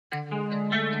Yo,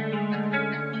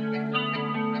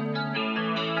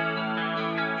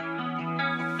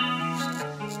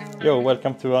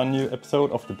 welcome to a new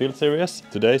episode of the build series.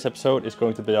 Today's episode is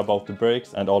going to be about the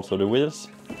brakes and also the wheels.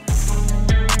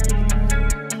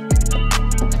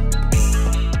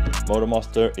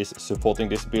 Moto-master is supporting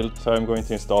this build, so I'm going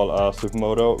to install a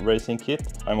SUPERMOTO racing kit.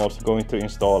 I'm also going to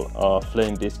install a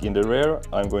flame disc in the rear.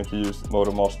 I'm going to use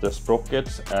Moto-master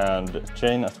sprockets and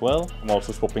chain as well. I'm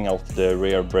also swapping out the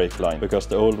rear brake line because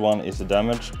the old one is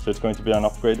damaged, so it's going to be an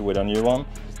upgrade with a new one.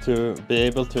 To be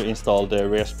able to install the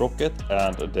rear sprocket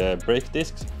and the brake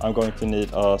discs, I'm going to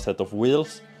need a set of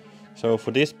wheels. So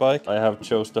for this bike I have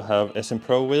chosen to have SM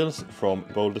Pro wheels from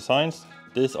Bold Designs.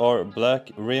 These are black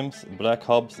rims, black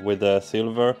hubs with the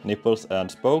silver nipples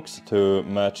and spokes to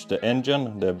match the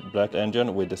engine, the black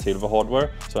engine with the silver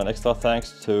hardware. So an extra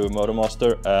thanks to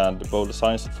Moto-master and Bold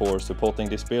Designs for supporting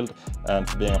this build and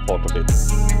being a part of it.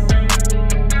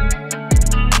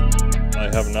 I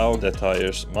have now the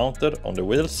tires mounted on the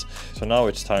wheels, so now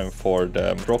it's time for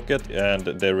the sprocket and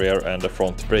the rear and the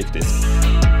front brake disc.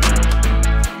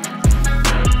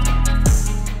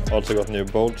 Also got new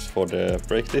bolts for the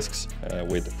brake discs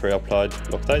with pre-applied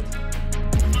Loctite.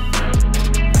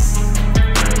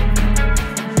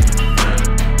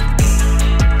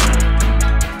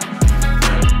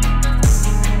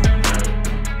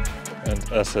 And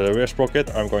as a rear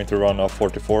sprocket I'm going to run a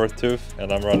 44 tooth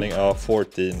and I'm running a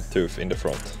 14 tooth in the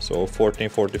front. So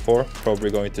 1444,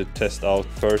 probably going to test out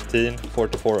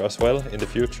 1344 as well in the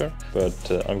future.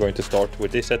 But I'm going to start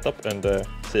with this setup and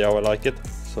see how I like it.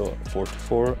 So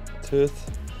 44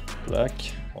 tooth, black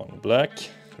on black,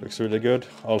 looks really good.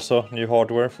 Also new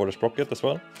hardware for the sprocket as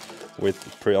well,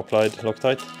 with pre-applied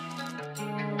Loctite.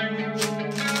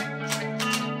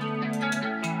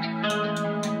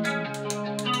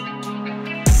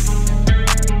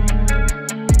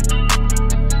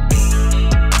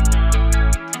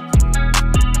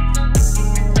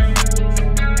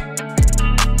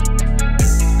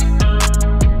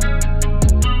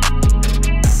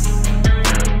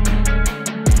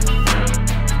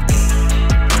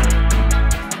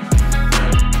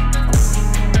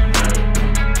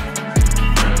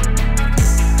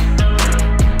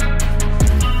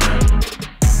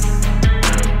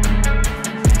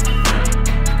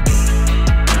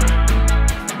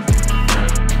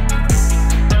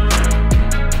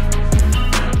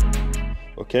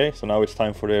 Okay, so now it's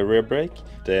time for the rear brake.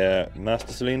 The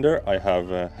master cylinder, I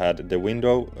have had the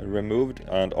window removed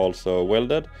and also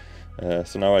welded.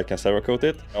 So now I can Cerakote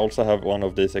it. I also have one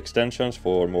of these extensions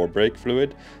for more brake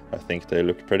fluid. I think they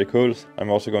look pretty cool. I'm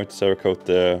also going to Cerakote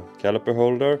the caliper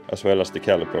holder as well as the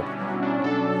caliper.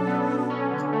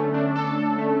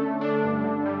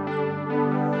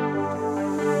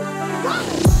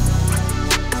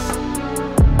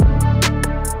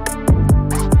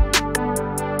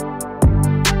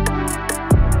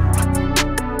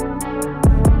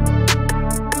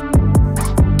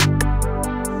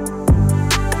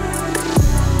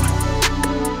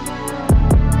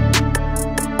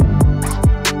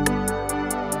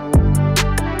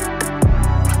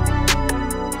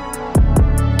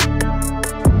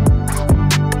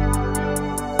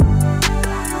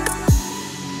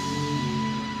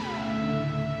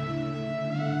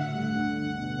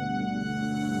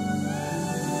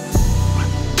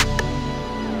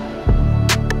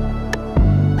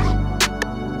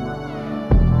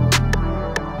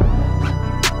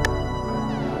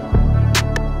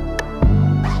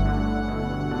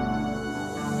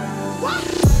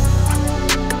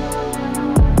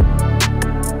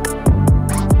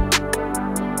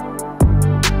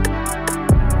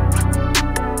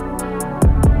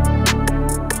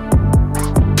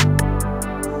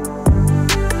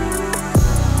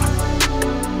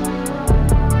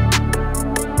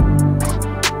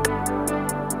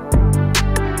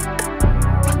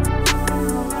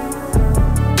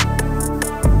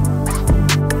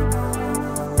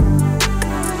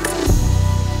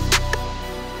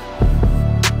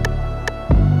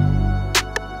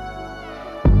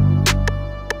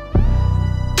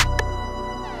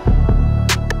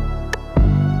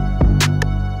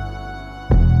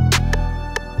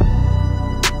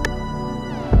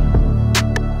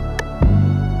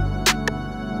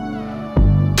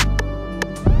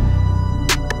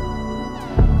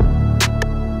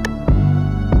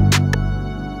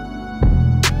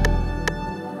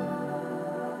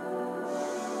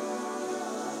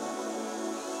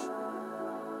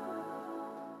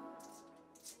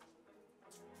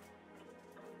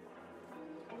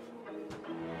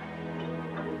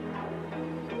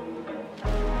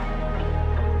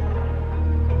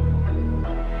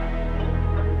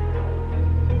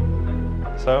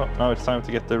 So now it's time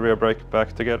to get the rear brake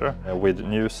back together with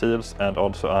new seals and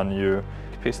also a new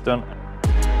piston.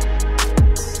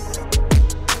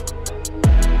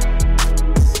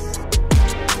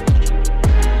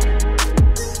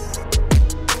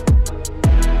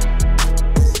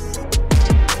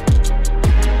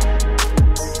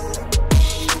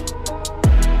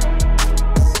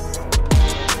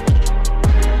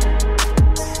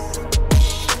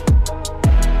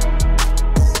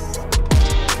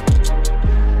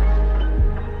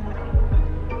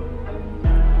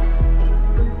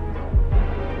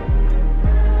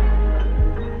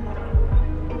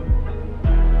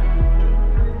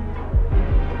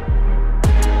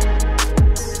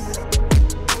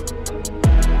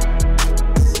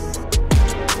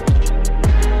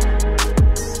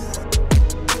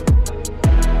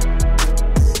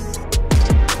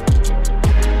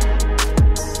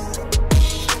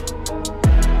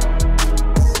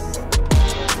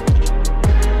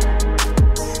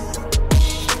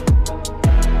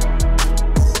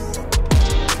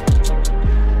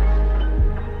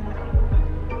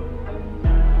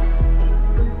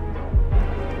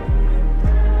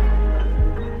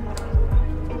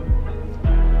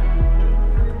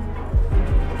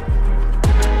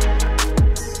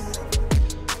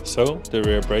 So the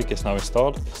rear brake is now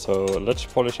installed, so let's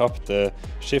polish up the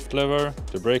shift lever,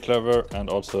 the brake lever and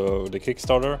also the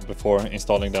kickstarter before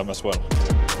installing them as well.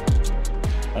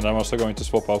 And I'm also going to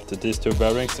swap out these two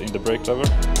bearings in the brake lever.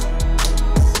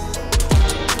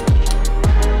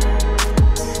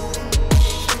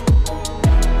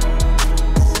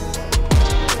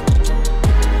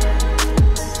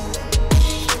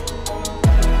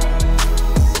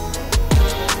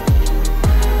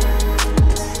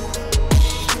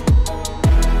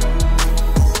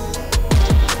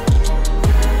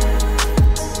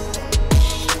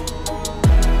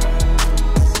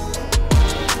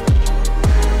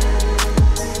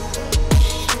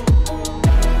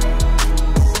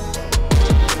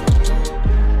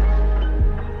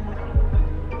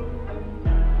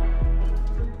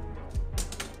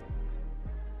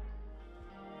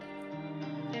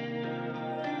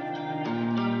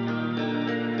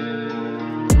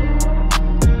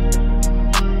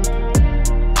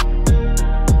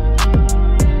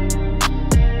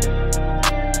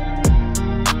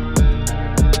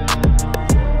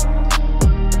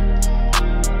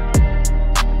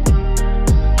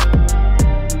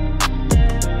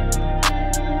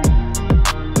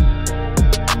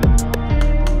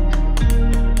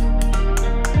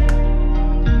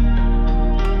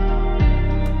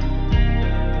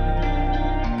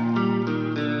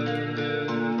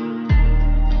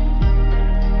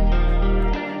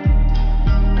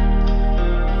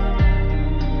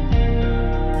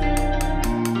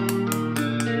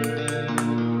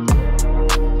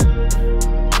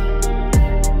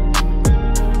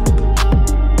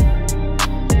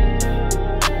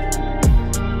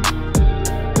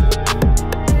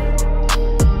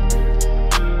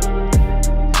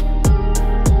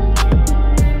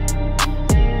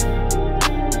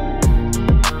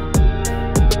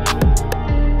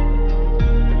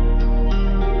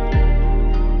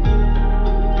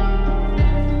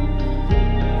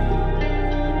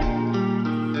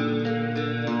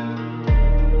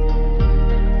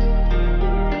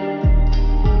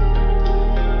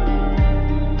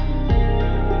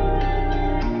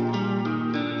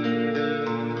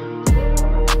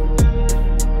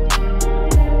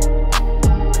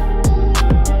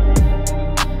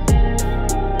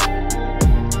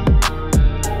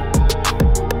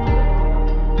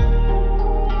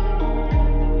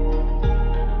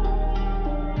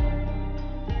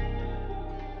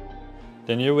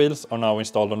 The new wheels are now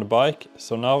installed on the bike,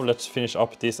 so now let's finish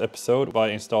up this episode by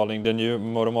installing the new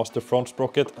Moto-master front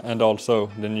sprocket and also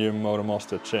the new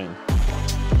Moto-master chain.